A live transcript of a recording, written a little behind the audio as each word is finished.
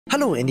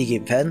Hello indie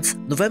game fans,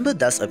 November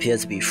does appear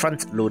to be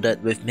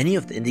front-loaded with many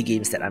of the indie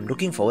games that I'm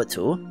looking forward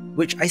to,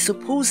 which I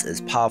suppose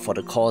is par for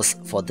the course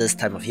for this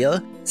time of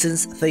year,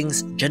 since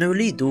things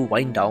generally do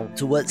wind down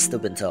towards the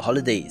winter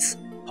holidays.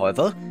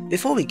 However,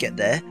 before we get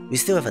there, we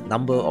still have a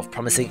number of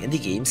promising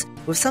indie games,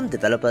 with some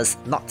developers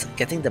not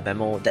getting the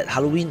memo that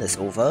Halloween is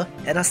over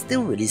and are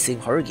still releasing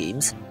horror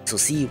games, so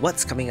see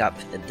what's coming up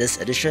in this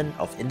edition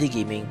of Indie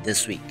Gaming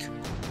this week.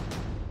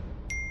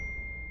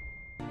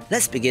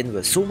 Let's begin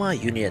with Soma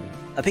Union,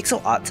 a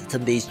pixel art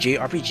turn-based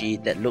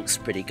JRPG that looks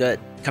pretty good,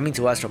 coming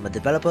to us from a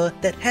developer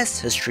that has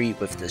history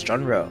with this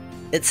genre.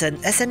 It's an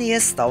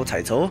SNES-style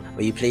title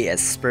where you play as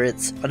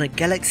spirits on a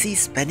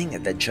galaxy-spanning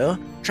adventure,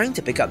 trying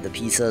to pick up the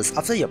pieces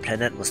after your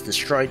planet was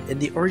destroyed in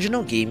the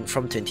original game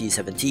from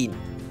 2017.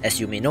 As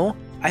you may know,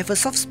 I have a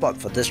soft spot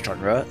for this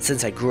genre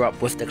since I grew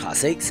up with the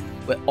classics,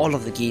 where all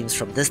of the games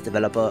from this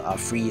developer are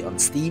free on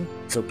Steam,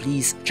 so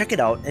please check it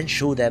out and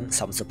show them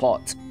some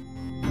support.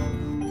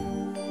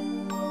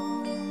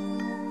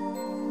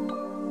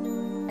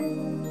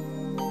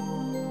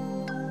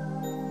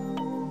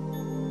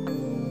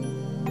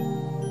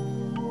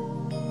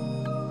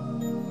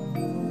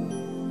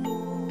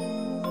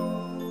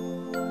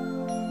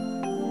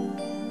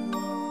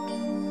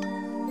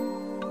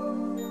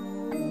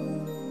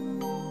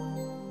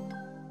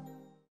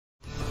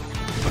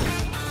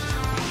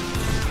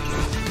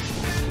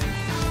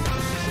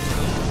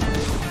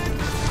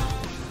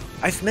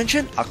 I've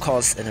mentioned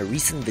Arcos in a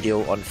recent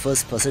video on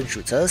first-person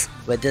shooters,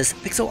 where this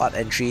pixel art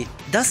entry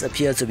does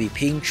appear to be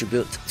paying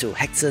tribute to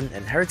Hexen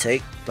and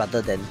Heretic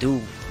rather than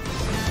Doom.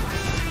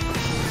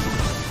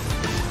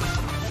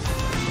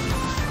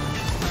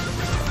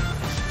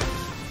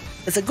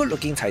 It's a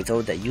good-looking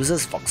title that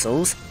uses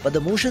voxels, but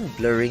the motion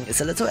blurring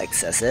is a little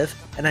excessive,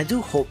 and I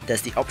do hope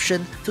there's the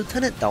option to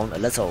turn it down a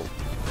little.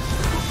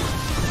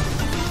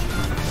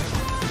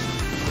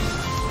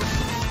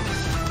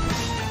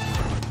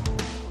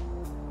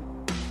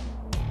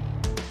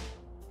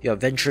 You're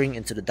venturing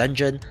into the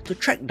dungeon to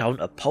track down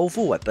a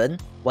powerful weapon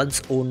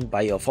once owned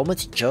by your former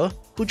teacher,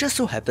 who just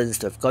so happens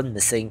to have gone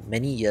missing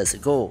many years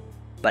ago.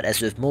 But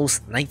as with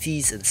most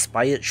 90s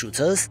inspired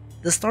shooters,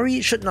 the story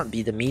should not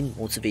be the main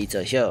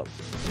motivator here.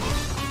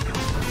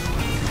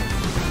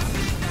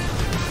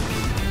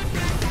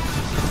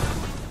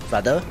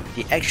 Rather,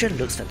 the action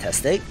looks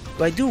fantastic,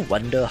 but I do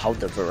wonder how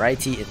the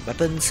variety in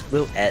weapons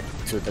will add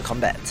to the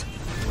combat.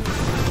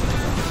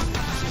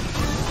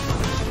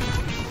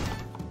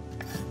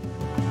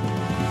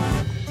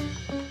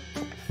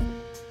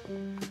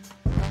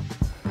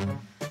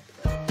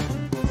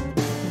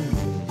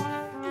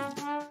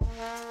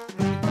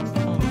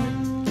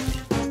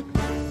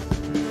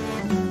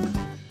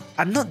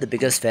 I'm not the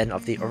biggest fan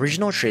of the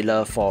original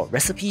trailer for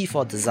Recipe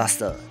for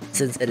Disaster,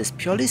 since it is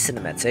purely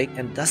cinematic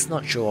and does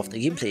not show off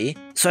the gameplay,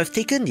 so I've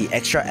taken the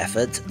extra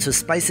effort to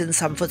spice in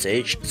some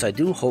footage, so I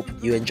do hope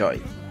you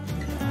enjoy.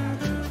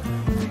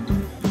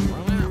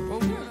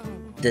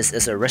 This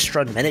is a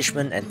restaurant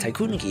management and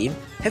tycoon game,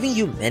 having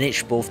you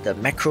manage both the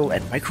macro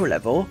and micro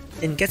level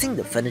in getting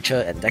the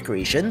furniture and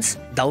decorations,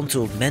 down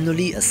to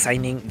manually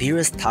assigning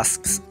various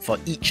tasks for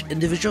each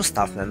individual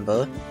staff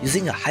member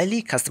using a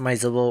highly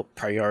customizable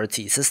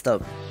priority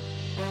system.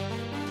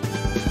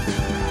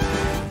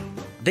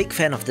 Big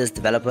fan of this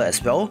developer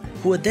as well,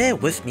 who were there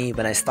with me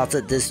when I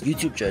started this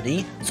YouTube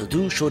journey, so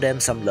do show them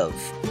some love.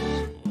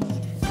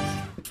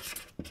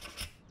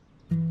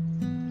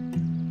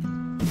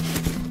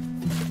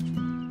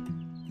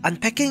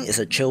 Unpacking is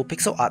a chill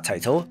pixel art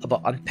title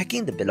about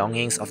unpacking the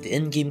belongings of the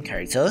in-game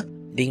character,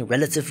 being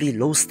relatively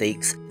low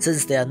stakes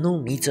since there are no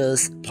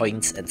meters,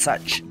 points and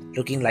such,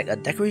 looking like a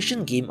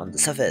decoration game on the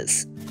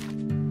surface.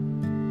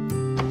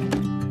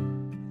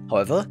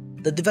 However,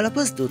 the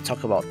developers do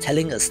talk about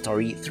telling a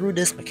story through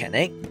this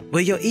mechanic,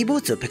 where you're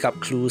able to pick up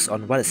clues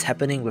on what is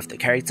happening with the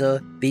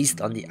character based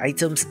on the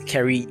items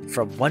carried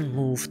from one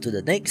move to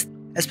the next,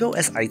 as well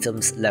as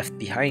items left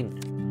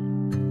behind.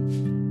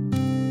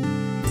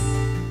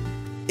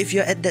 If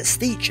you're at that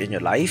stage in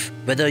your life,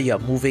 whether you're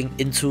moving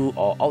into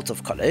or out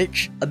of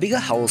college, a bigger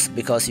house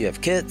because you have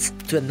kids,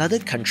 to another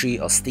country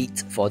or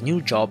state for a new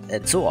job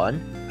and so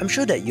on, I'm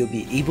sure that you'll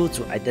be able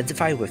to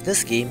identify with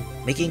this game,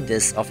 making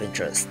this of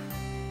interest.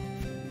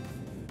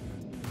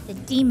 The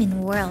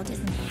demon world is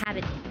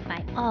inhabited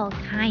by all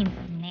kinds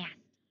of nasties,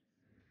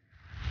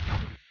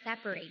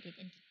 separated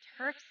into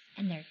turfs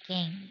and their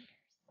gang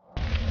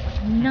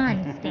leaders.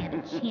 None stand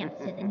a chance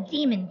to the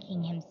Demon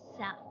King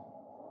himself.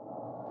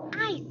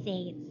 I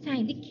say it's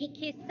time to kick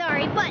his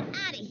sorry butt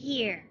out of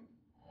here!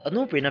 A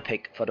no-brainer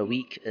pick for the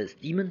week is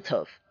Demon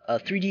Turf, a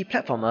 3D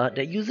platformer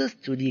that uses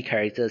 2D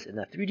characters in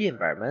a 3D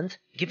environment,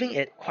 giving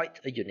it quite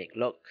a unique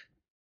look.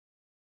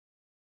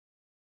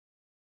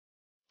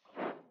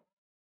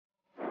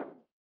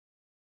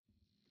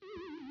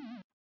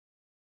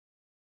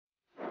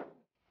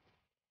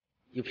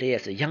 You play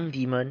as a young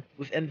demon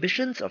with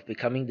ambitions of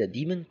becoming the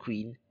Demon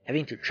Queen,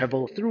 having to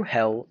travel through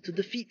hell to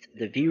defeat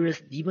the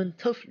various demon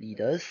turf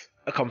leaders,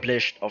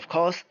 accomplished, of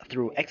course,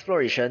 through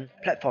exploration,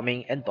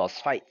 platforming and boss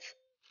fights.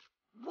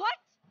 What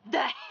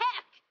the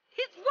heck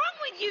is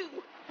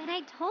you! But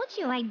I told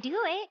you I'd do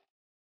it.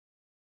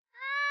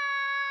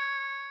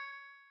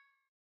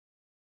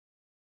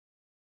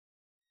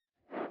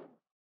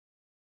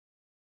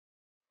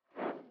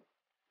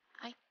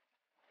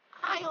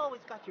 I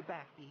always got your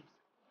back, Beeps.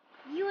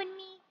 You and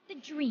me, the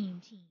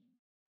dream team.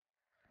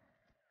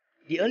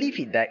 The early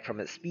feedback from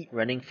its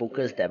speedrunning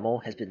focused demo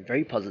has been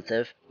very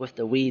positive, with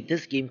the way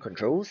this game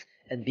controls,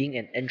 and being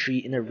an entry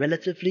in a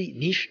relatively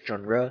niche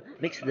genre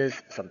makes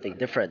this something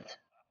different.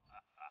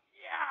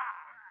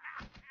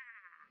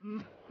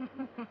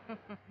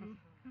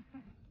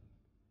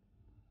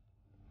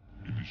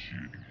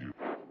 Initiating him.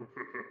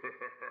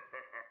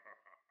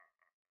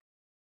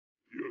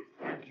 You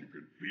think you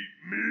can beat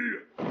me?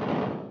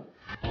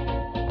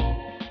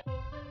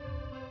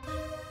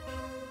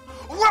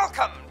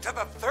 Welcome to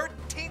the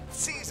 13th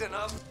season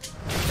of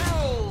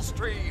Kill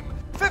Stream.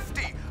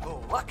 50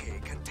 lucky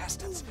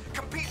contestants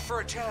compete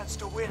for a chance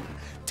to win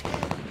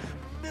 $10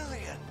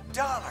 million.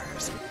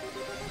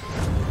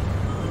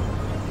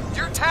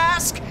 Your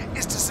task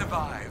is to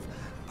survive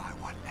by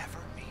whatever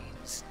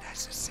means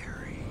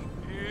necessary.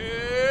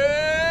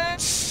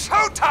 It's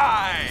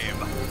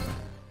showtime!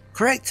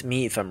 Correct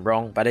me if I'm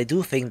wrong, but I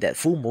do think that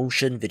full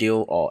motion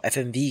video or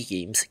FMV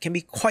games can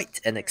be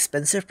quite an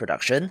expensive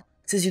production,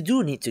 since you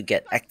do need to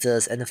get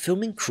actors and a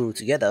filming crew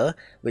together,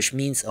 which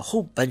means a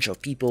whole bunch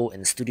of people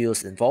and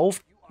studios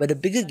involved, but the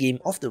bigger game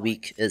of the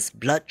week is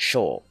Blood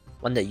Shore,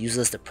 one that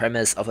uses the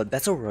premise of a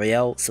battle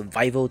royale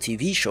survival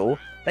TV show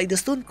like the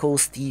Stone Cold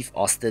Steve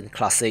Austin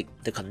classic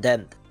The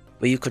Condemned,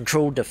 where you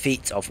control the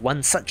fate of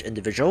one such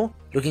individual,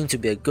 looking to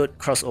be a good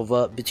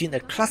crossover between a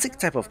classic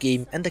type of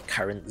game and the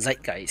current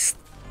zeitgeist.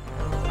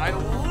 I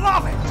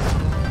love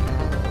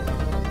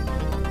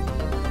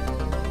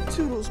it!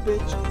 Toodles,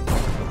 bitch.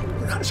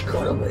 That's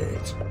gonna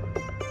wait.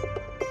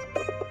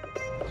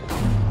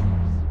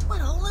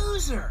 What a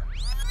loser.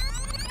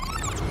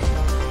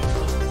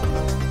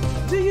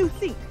 Do you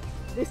think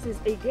this is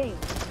a game?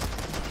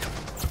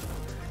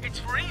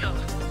 It's real!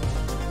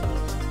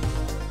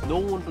 No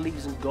one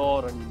believes in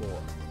God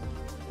anymore.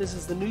 This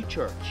is the new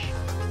church.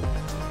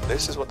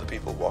 This is what the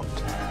people want.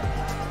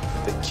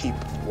 They keep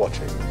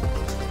watching.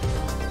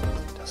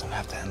 It doesn't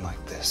have to end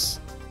like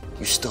this.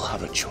 You still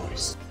have a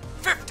choice.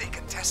 50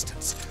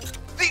 contestants.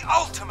 The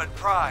ultimate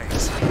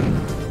prize.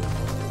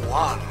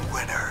 One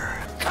winner.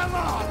 Come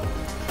on!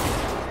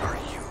 Are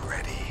you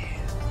ready?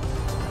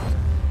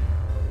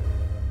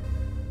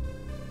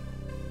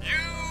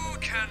 You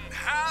can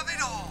have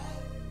it all.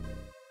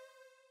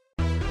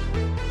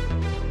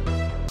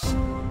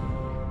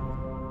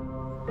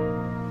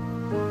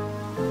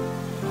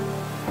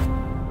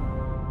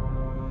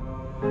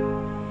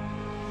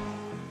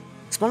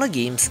 Smaller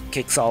Games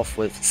kicks off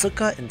with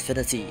Circa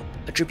Infinity,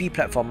 a trippy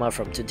platformer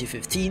from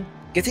 2015,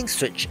 getting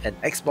Switch and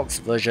Xbox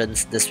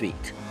versions this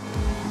week.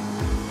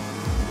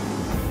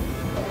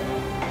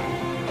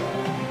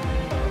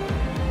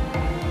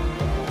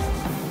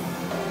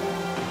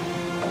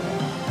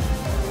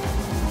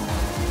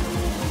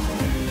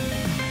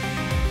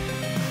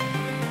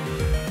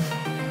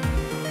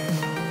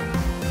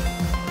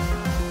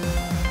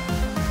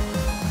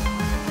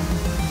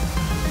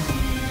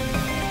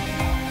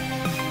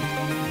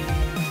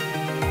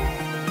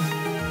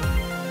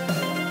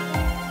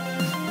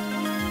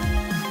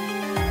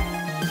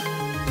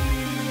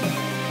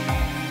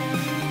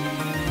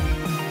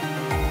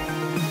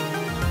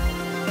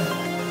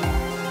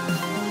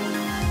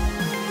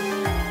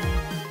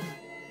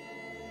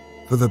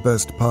 For the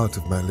best part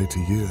of my later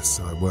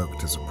years, I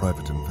worked as a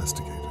private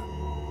investigator.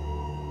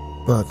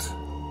 But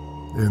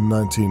in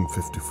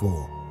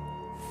 1954,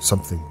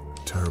 something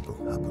terrible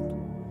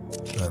happened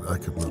that I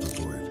could not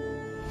avoid.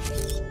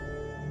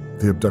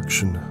 The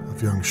abduction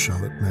of young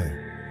Charlotte May.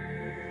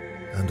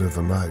 And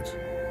overnight,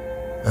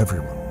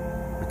 everyone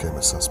became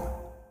a suspect.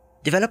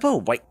 Developer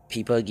White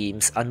Paper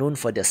Games are known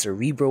for their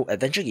cerebral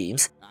adventure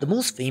games, the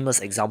most famous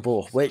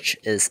example of which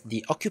is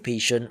The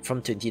Occupation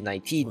from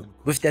 2019,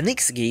 with their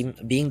next game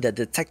being the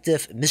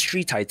detective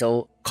mystery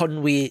title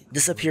Conway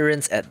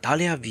Disappearance at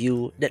Dahlia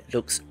View that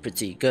looks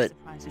pretty good.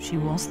 If she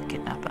was the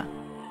kidnapper.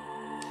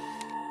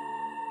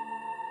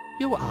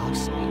 You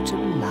asked me to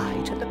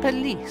lie to the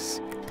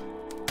police.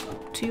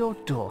 To your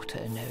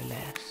daughter, no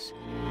less.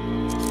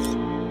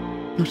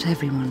 Not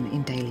everyone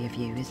in Dahlia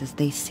View is as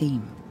they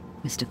seem,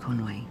 Mr.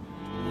 Conway.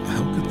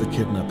 How could the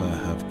kidnapper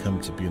have come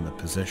to be in the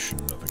possession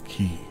of a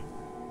key?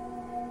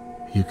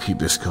 You keep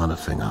this kind of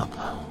thing up,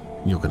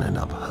 you're gonna end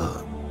up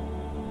hurt.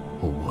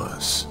 Or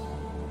worse.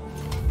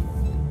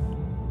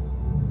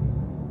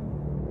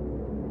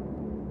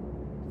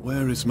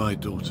 Where is my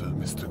daughter,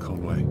 Mr.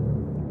 Conway?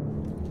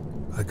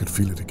 I could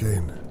feel it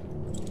again.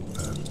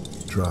 That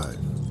drive.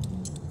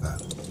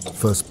 That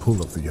first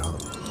pull of the yarn.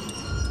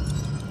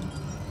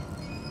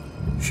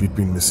 She'd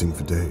been missing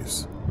for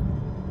days.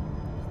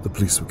 The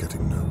police were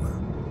getting nowhere.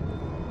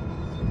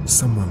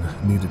 Someone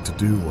needed to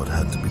do what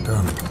had to be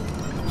done.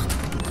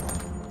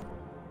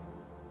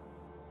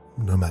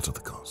 No matter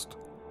the cost.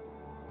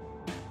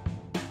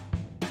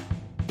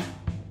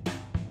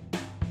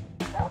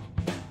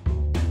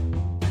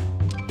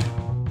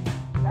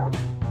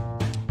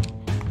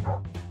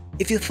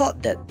 If you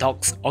thought that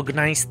dogs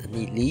organized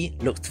neatly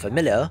looked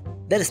familiar,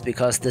 that is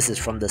because this is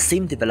from the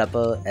same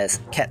developer as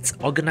Cats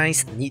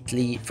Organized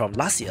Neatly from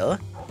last year,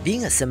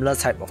 being a similar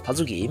type of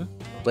puzzle game,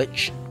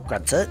 which,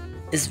 granted,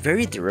 is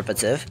very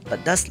derivative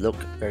but does look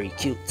very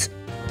cute.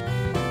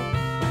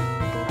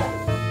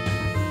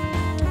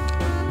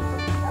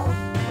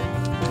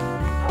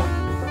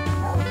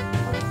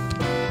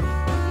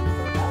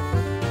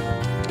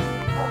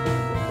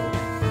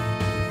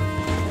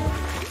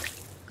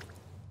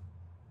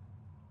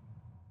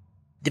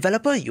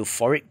 Developer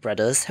Euphoric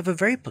Brothers have a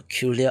very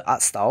peculiar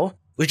art style,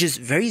 which is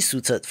very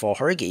suited for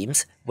horror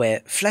games,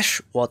 where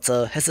Flesh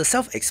Water has a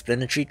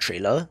self-explanatory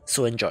trailer,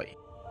 so enjoy.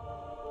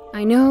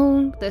 I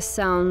know this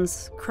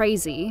sounds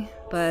crazy,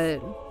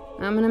 but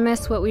I'm gonna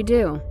miss what we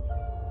do.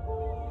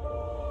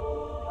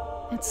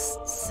 It's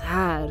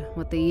sad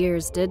what the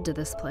years did to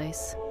this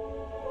place.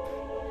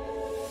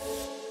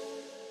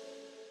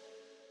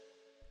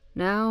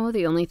 Now,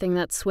 the only thing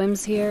that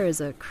swims here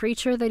is a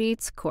creature that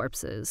eats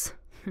corpses.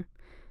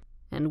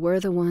 And we're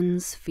the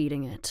ones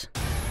feeding it.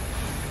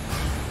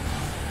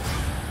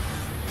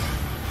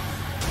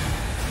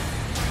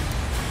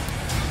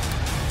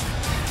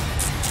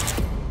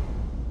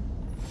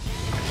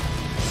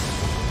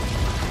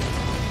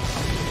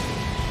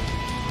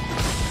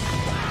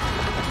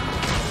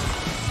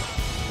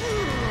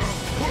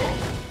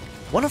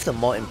 One of the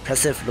more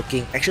impressive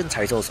looking action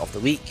titles of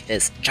the week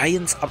is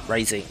Giants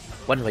Uprising,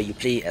 one where you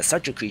play as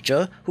such a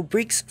creature who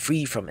breaks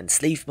free from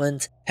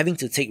enslavement, having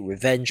to take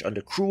revenge on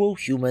the cruel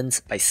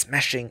humans by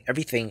smashing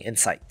everything in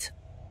sight.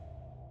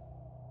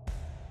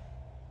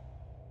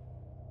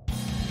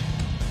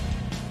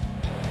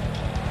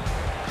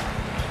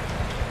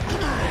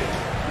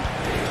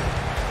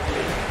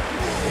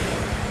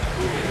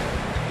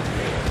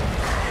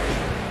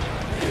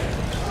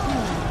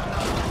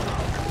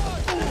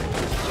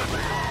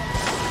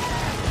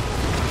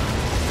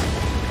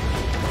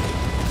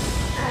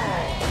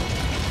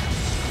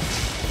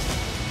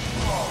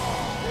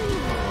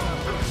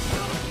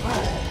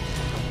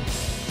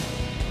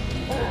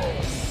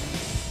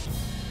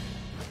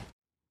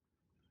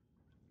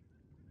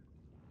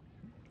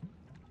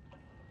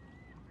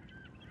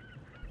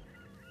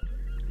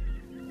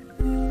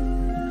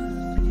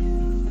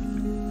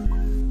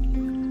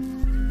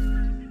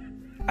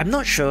 I'm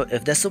not sure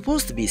if there's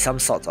supposed to be some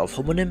sort of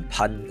homonym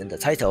pun in the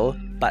title,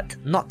 but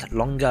Not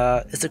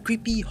Longa is a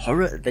creepy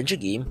horror adventure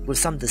game with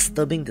some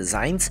disturbing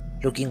designs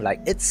looking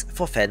like it's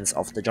for fans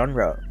of the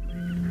genre.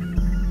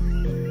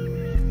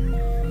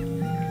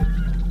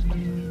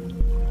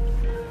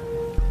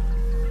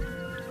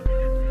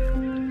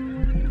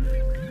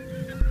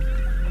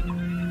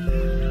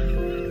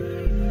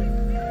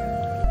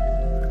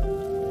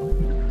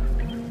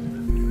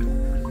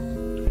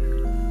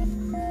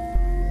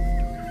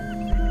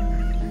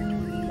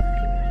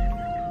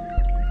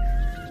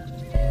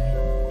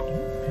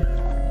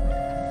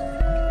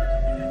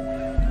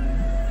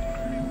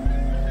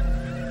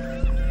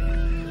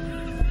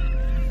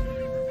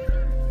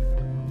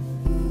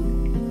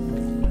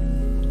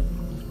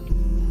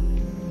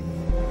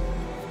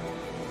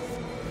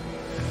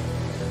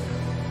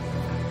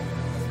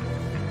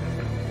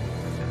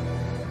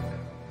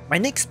 My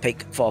next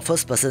pick for a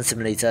first-person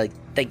simulator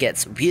that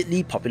gets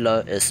weirdly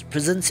popular is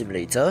Prison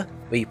Simulator,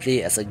 where you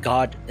play as a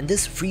guard in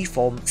this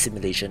free-form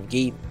simulation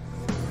game.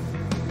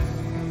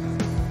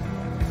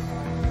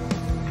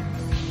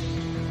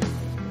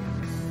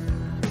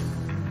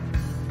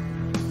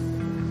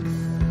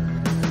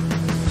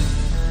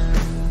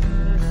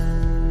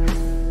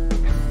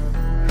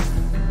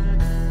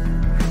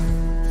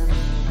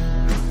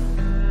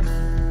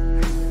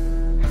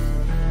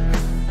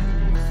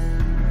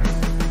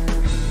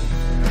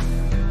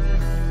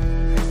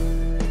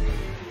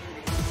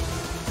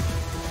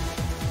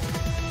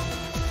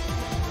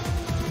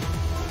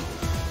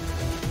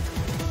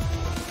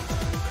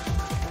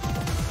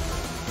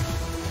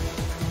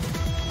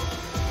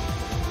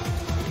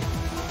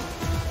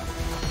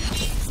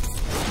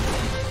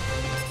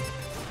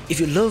 If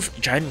you love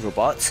giant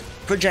robots,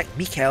 Project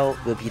Mikhail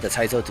will be the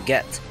title to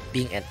get,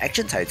 being an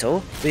action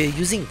title where you're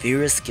using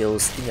various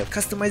skills in your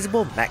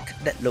customizable mech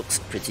that looks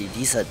pretty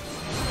decent.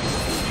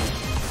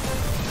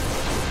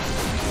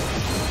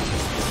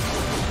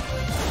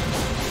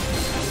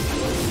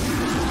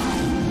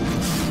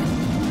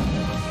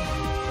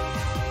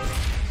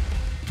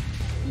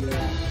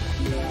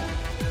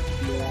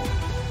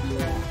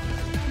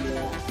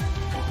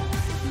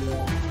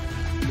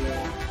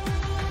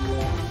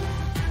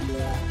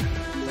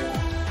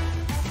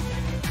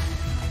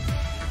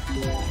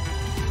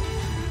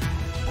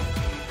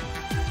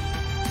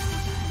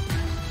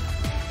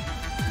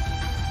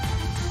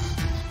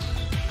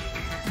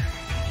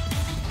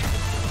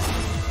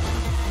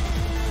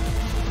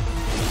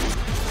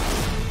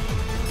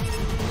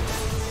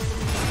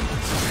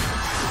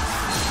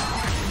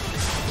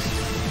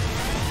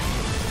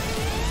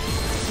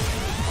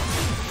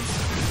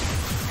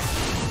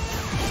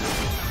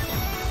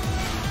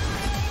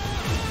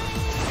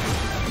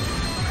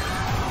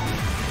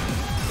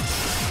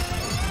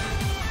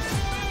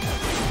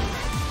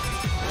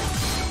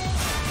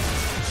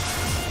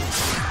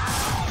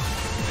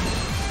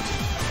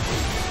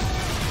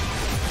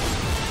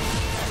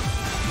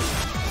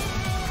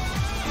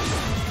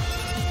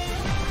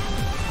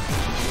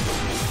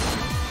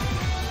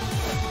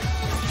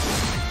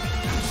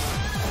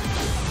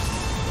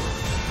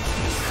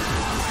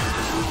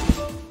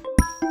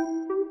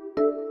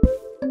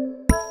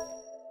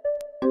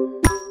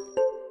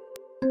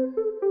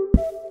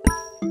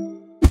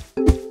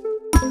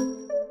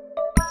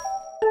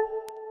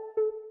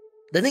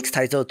 The next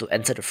title to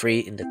enter the fray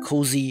in the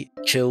cozy,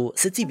 chill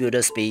city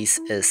builder space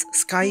is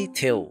Sky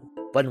Tale,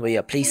 one where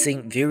you're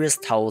placing various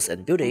tiles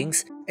and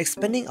buildings,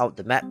 expanding out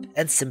the map,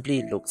 and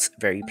simply looks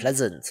very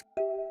pleasant.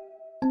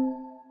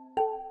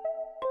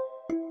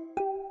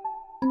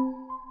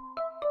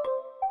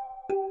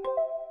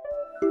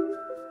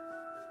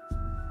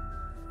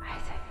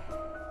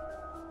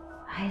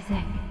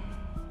 Isaac,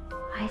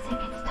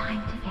 it's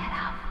time to get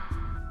up.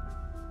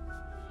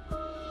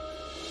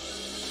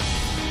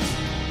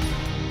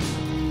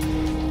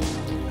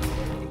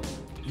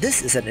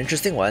 This is an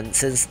interesting one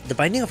since The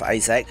Binding of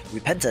Isaac: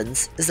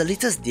 Repentance is the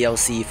latest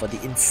DLC for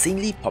the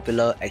insanely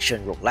popular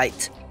action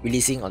roguelite,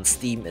 releasing on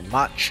Steam in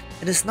March,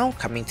 and is now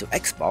coming to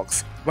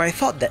Xbox, where I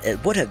thought that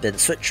it would have been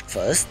Switch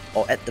first,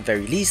 or at the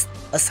very least,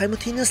 a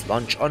simultaneous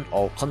launch on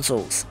all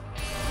consoles.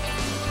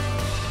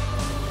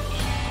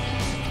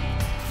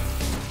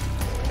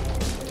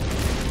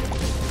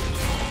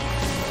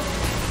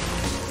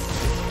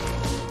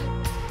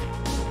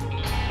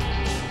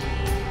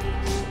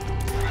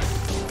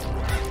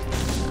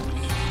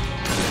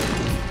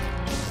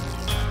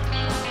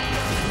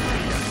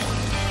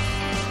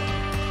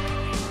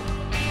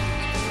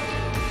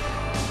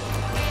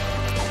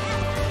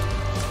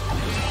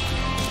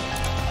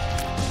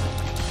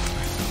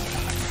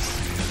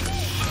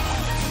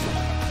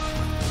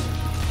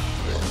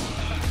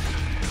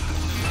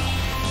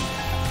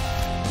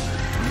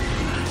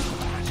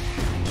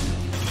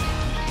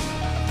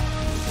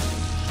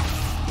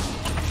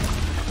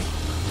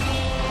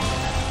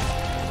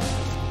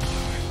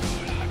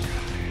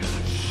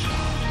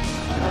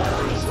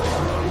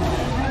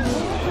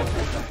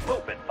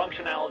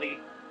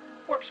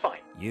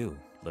 You,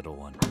 little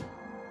one,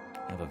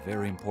 have a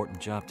very important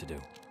job to do.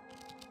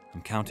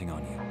 I'm counting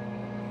on you.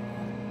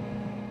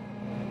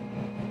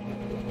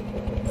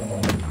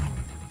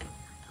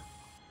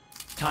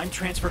 Time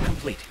transfer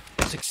complete.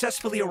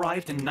 Successfully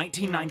arrived in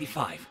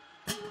 1995.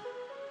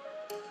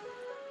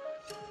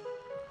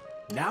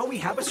 Now we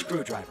have a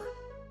screwdriver.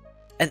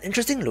 An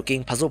interesting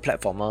looking puzzle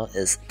platformer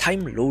is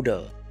Time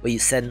Loader, where you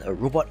send a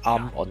robot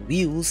arm on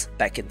wheels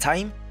back in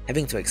time,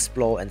 having to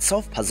explore and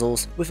solve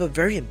puzzles with a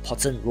very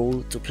important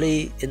role to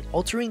play in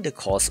altering the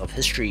course of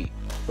history,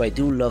 though I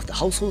do love the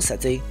household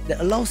setting that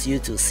allows you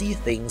to see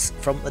things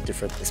from a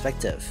different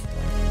perspective.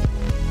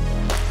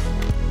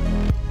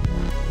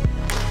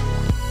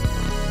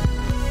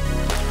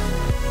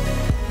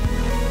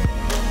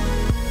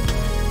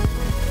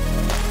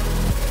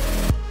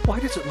 Why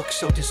does it look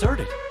so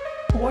deserted?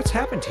 What's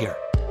happened here?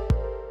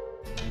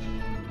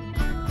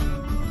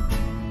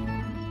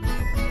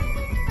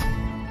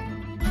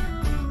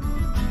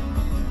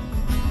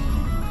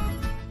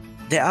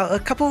 There are a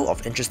couple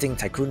of interesting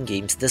tycoon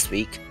games this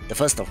week, the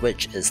first of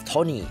which is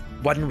Tawny,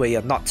 one where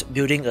you're not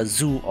building a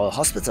zoo or a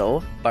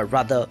hospital, but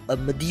rather a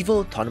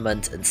medieval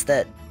tournament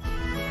instead.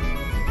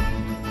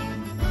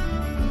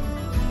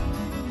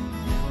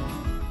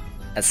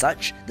 As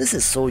such, this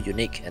is so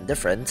unique and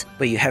different,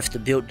 where you have to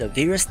build the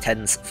various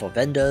tents for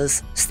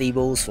vendors,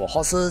 stables for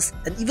horses,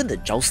 and even the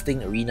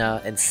jousting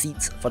arena and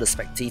seats for the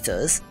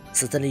spectators,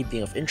 certainly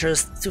being of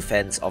interest to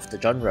fans of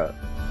the genre.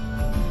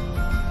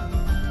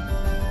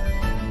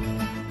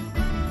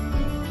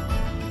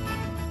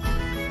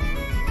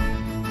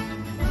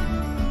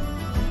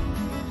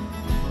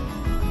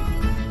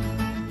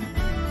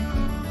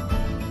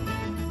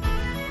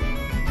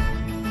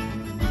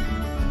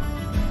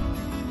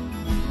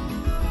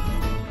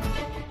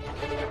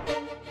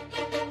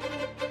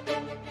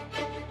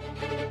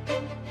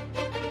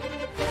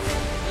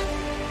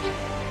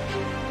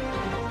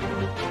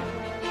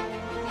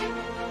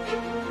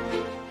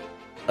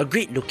 A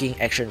great looking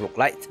action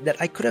roguelite that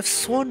I could have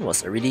sworn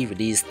was already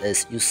released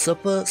is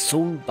Usurper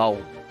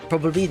Soulbound,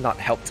 probably not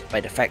helped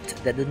by the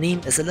fact that the name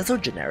is a little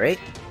generic,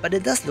 but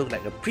it does look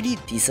like a pretty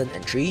decent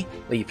entry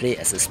where you play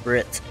as a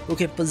spirit who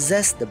can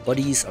possess the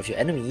bodies of your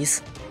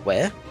enemies,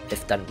 where,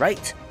 if done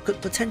right,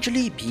 could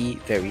potentially be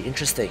very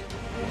interesting.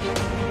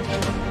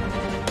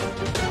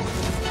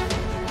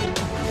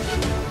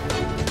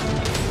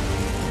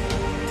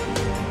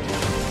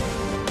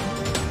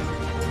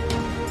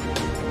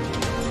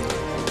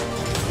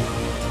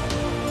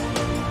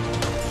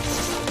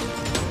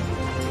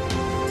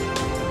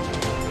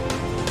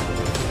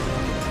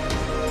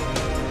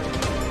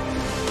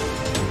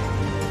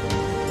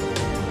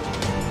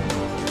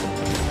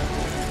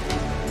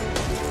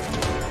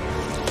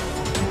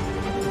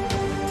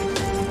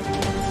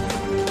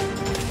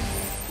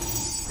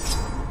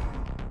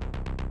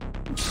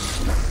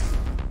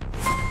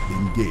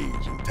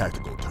 Engage in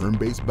tactical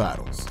turn-based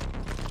battles.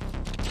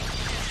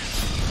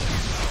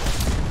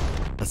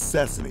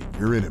 Assassinate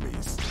your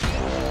enemies.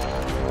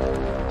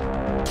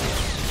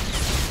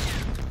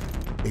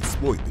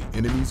 Exploit the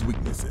enemy's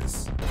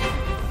weaknesses.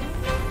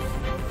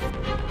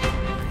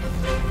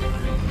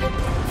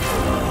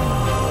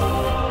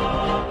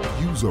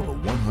 Use over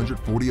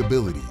 140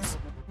 abilities.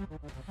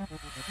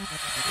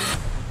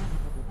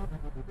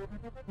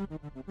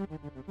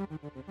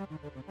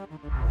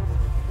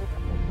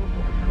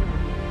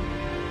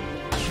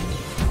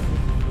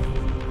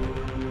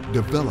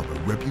 develop a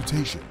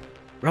reputation.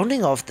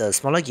 Rounding off the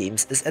smaller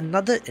games is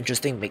another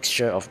interesting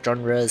mixture of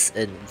genres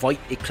in Void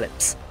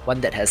Eclipse, one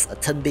that has a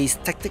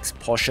turn-based tactics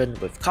portion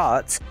with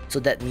cards, so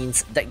that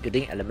means deck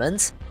building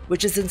elements,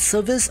 which is in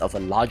service of a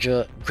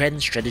larger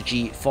Grand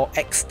Strategy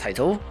 4X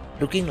title,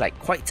 looking like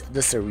quite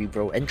the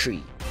cerebral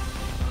entry.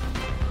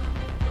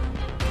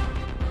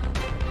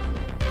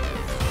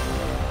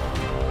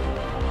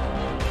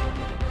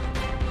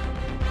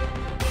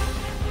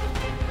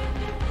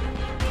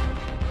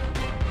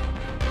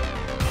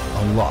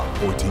 Unlock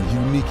 14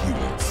 unique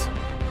units.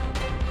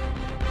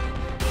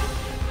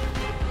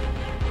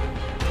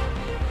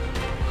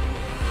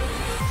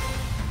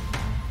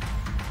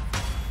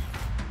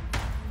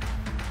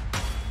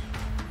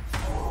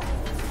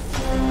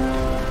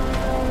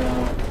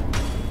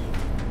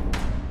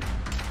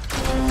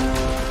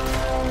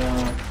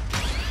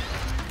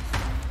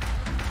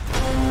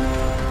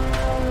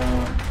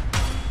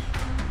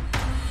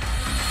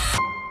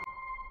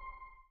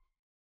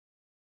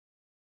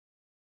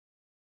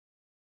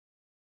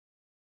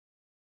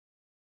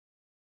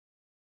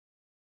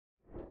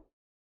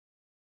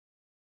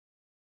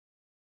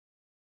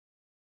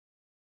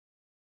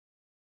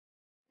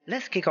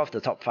 Let's kick off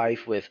the top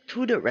 5 with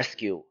To the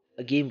Rescue,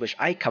 a game which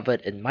I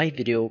covered in my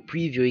video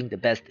previewing the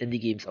best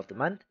indie games of the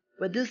month,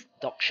 where this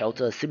dog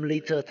shelter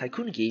simulator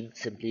tycoon game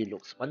simply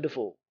looks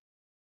wonderful.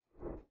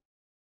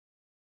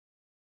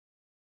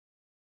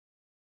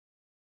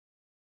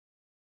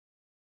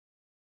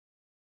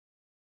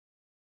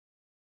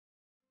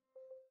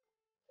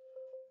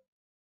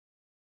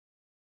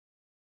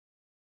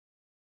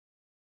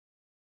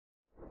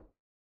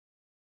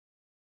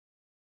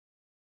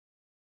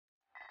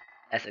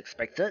 As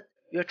expected,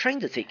 you're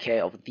trying to take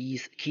care of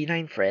these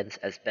canine friends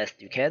as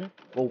best you can,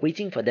 while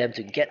waiting for them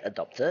to get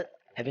adopted,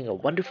 having a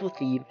wonderful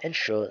theme and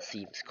sure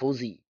seems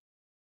cozy.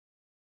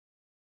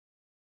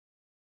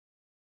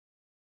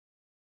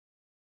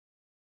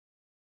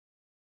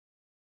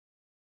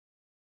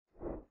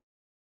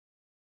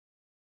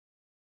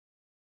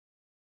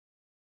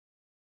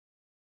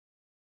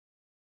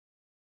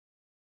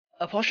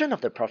 A portion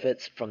of the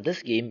profits from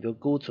this game will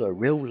go to a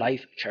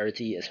real-life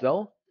charity as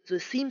well, so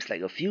it seems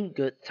like a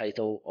feel-good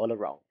title all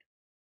around.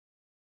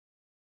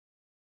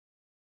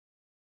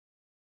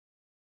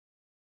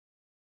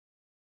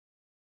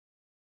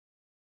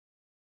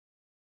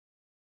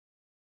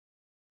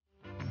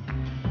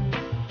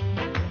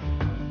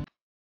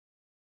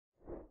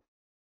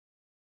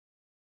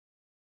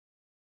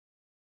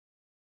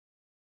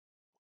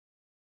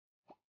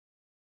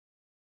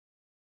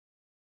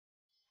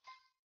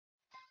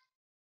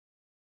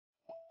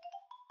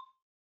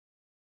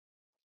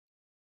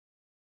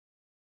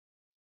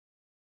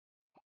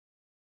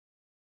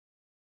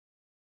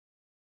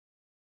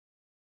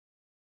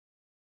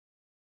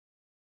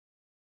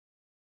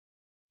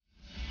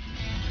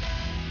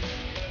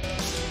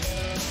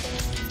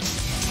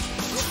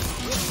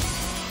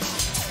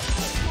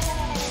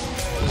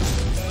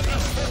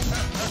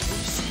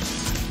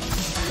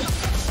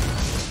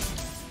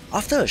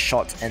 After a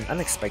short and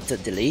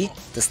unexpected delay,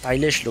 the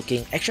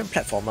stylish-looking action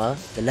platformer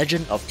The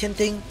Legend of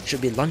Tianting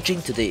should be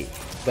launching today,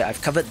 where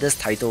I've covered this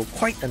title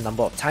quite a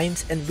number of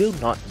times and will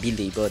not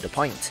belabor the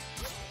point.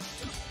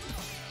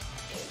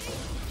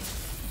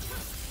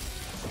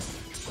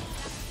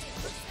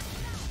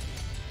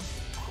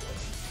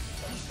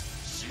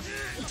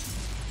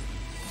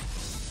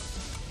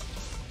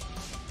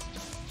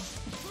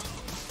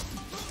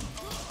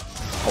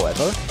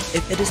 However,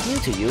 if it is new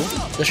to you,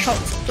 the short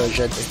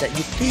version is that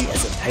you play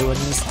as a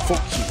Taiwanese folk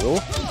hero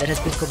that has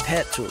been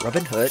compared to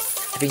Robin Hood,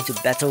 having to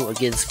battle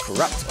against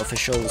corrupt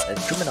officials and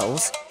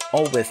criminals,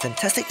 all with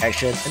fantastic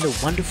action and a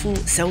wonderful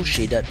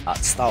cel-shaded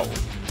art style.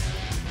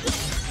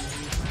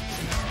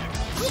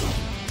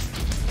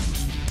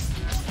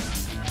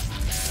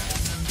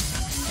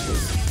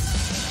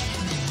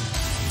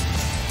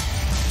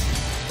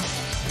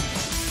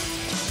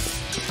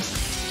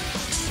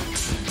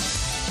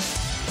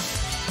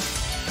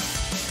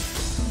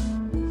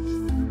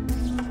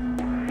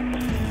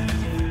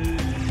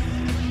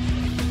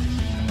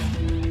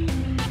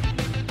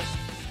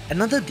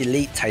 Another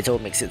delayed title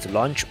makes it to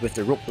launch with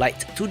the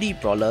roguelite 2D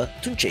brawler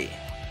Tunche,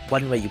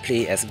 one where you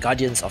play as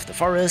guardians of the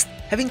forest,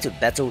 having to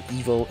battle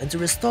evil and to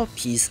restore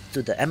peace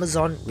to the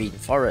Amazon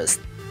rainforest.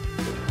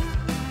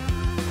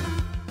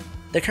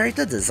 The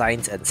character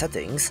designs and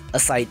settings,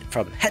 aside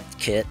from Head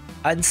Kid,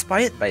 are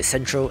inspired by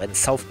Central and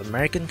South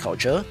American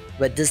culture,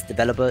 where this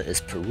developer is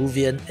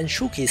Peruvian and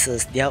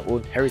showcases their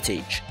own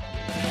heritage.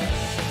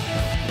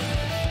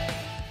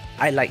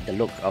 I like the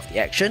look of the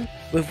action,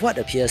 with what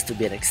appears to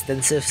be an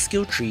extensive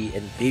skill tree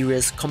and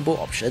various combo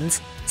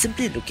options,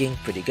 simply looking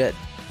pretty good.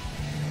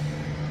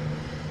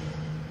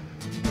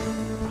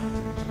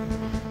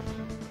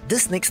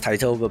 This next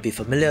title will be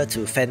familiar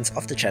to fans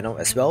of the channel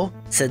as well,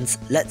 since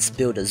Let's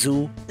Build a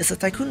Zoo is a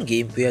tycoon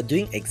game where you're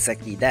doing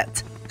exactly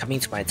that,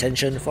 coming to my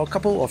attention for a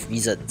couple of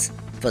reasons.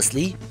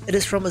 Firstly, it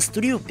is from a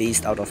studio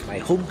based out of my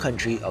home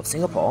country of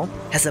Singapore,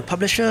 has a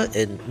publisher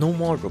in No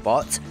More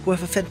Robots who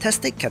have a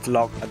fantastic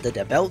catalogue under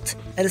their belt,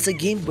 and is a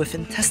game with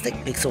fantastic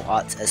pixel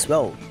art as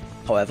well.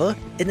 However,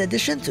 in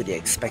addition to the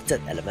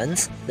expected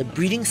elements, the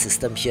breeding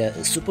system here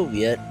is super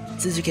weird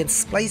since you can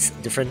splice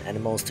different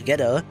animals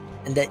together,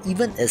 and there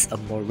even is a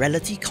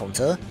morality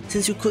counter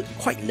since you could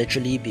quite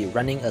literally be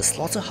running a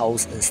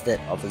slaughterhouse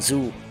instead of a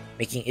zoo,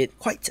 making it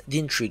quite the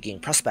intriguing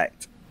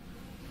prospect.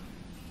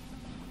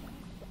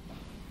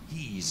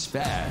 He's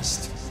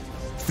fast,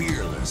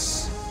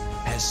 fearless,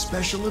 has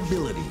special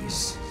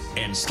abilities,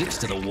 and sticks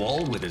to the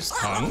wall with his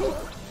tongue?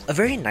 A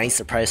very nice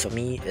surprise for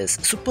me is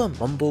Super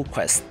Mumbo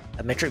Quest,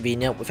 a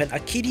Metroidvania with an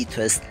arcadey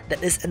twist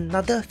that is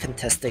another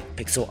fantastic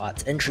pixel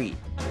art entry.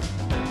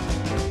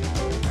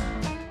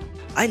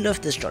 I love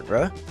this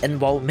genre, and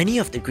while many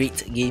of the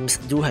great games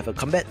do have a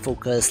combat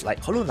focus like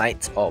Hollow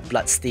Knight or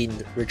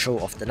Bloodstained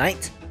Ritual of the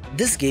Night,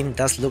 this game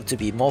does look to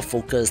be more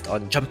focused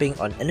on jumping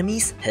on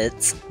enemies'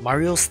 heads,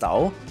 Mario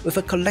style, with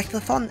a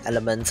collectathon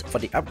element for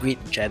the upgrade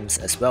gems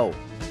as well.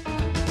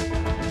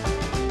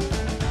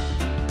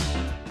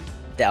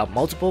 There are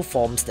multiple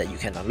forms that you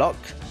can unlock,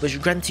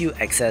 which grant you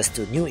access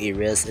to new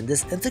areas in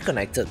this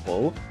interconnected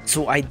world,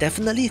 so I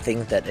definitely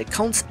think that it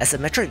counts as a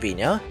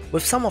Metroidvania,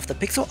 with some of the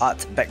pixel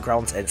art,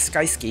 backgrounds and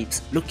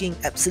skyscapes looking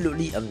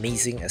absolutely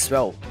amazing as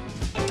well.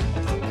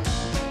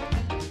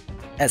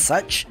 As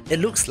such, it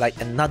looks like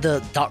another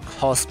dark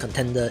horse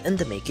contender in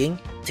the making,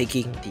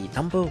 taking the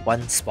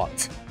 #1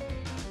 spot.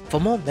 For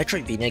more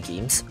Metroidvania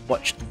games,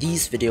 watch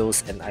these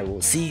videos and I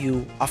will see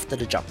you after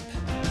the jump.